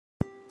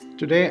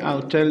Today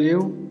I'll tell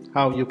you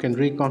how you can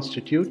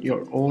reconstitute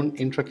your own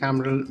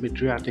intracameral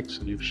mydriatic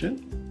solution.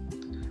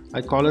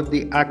 I call it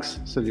the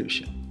AXE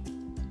solution.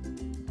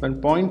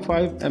 When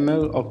 0.5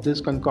 ml of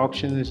this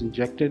concoction is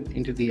injected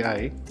into the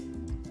eye,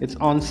 its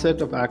onset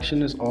of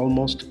action is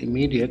almost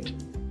immediate.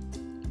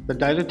 The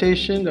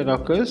dilatation that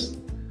occurs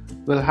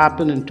will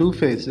happen in two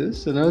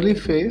phases. An early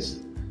phase,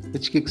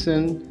 which kicks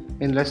in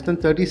less than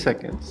 30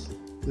 seconds.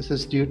 This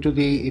is due to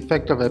the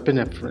effect of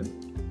epinephrine.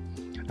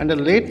 And a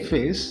late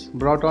phase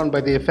brought on by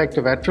the effect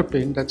of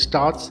atropine that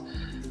starts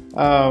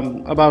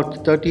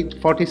about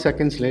 30-40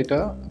 seconds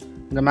later.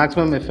 The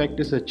maximum effect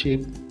is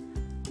achieved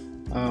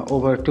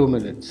over 2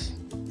 minutes.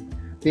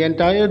 The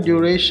entire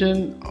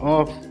duration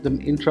of the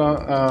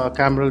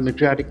intracameral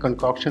mydriatic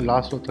concoction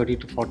lasts for 30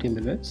 to 40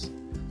 minutes.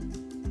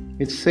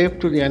 It's safe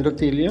to the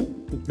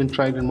endothelium. It's been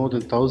tried in more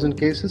than 1,000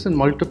 cases in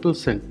multiple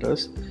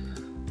centers.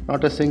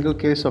 Not a single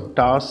case of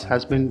TARS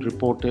has been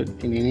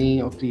reported in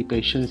any of the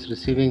patients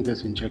receiving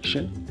this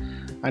injection,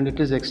 and it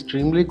is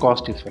extremely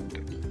cost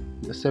effective.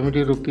 The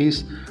 70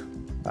 rupees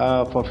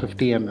for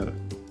 50 ml.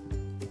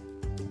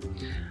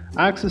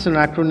 AXE is an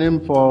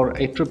acronym for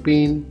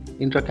atropine,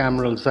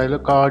 intracameral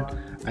xylocard,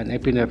 and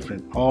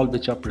epinephrine, all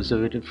which are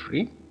preservative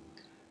free.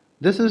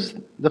 This is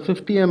the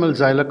 50 ml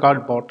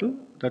xylocard bottle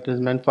that is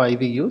meant for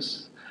IV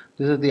use.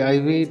 This is the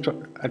IV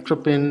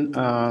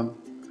atropine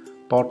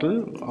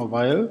bottle or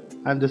vial,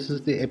 and this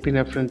is the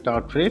epinephrine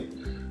tartrate,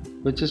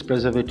 which is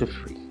preservative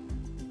free.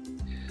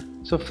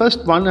 So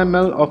first 1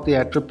 ml of the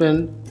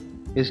atropine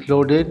is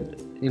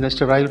loaded in a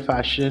sterile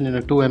fashion in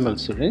a 2 ml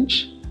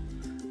syringe.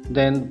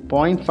 Then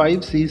 0.5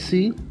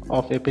 cc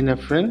of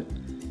epinephrine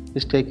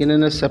is taken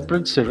in a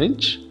separate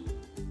syringe,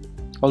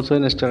 also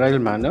in a sterile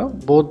manner.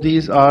 Both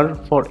these are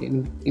for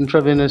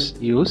intravenous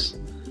use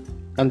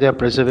and they are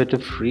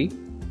preservative free.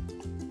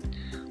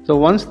 So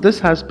once this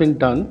has been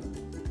done,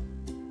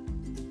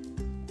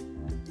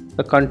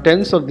 the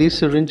contents of these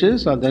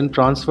syringes are then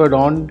transferred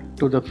on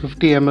to the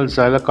 50 ml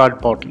xylocard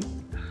bottle.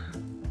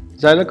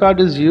 Xylocard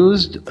is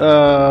used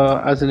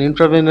as an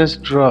intravenous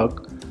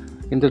drug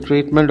in the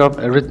treatment of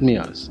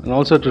arrhythmias and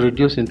also to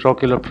reduce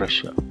intraocular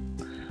pressure,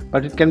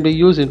 but it can be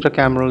used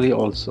intracamerally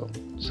also.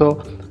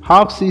 So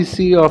half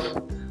cc of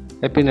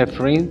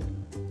epinephrine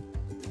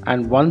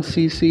and 1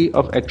 cc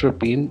of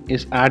atropine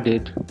is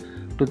added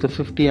to the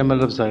 50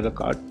 ml of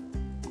xylocard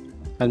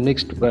and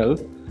mixed well,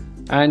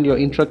 and your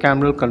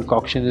intracameral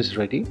concoction is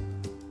ready.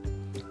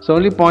 So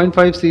only 0.5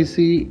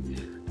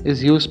 cc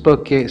is used per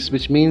case,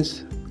 which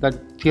means that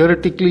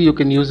theoretically you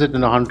can use it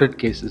in 100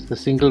 cases, the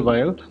single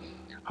vial.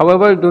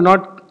 However, do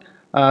not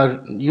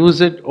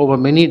use it over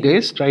many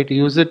days. Try to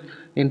use it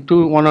in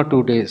 1 or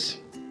 2 days.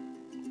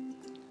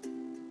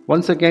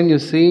 Once again, you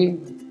see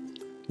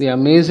the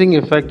amazing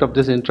effect of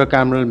this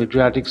intracameral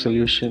mydriatic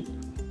solution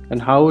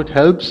and how it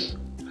helps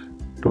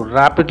to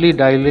rapidly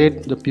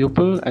dilate the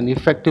pupil and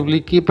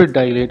effectively keep it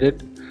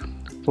dilated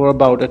for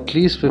about at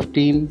least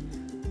 15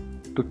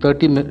 to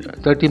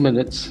 30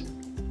 minutes,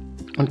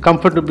 and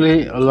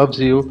comfortably allows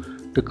you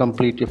to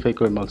complete your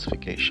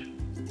phacoemulsification.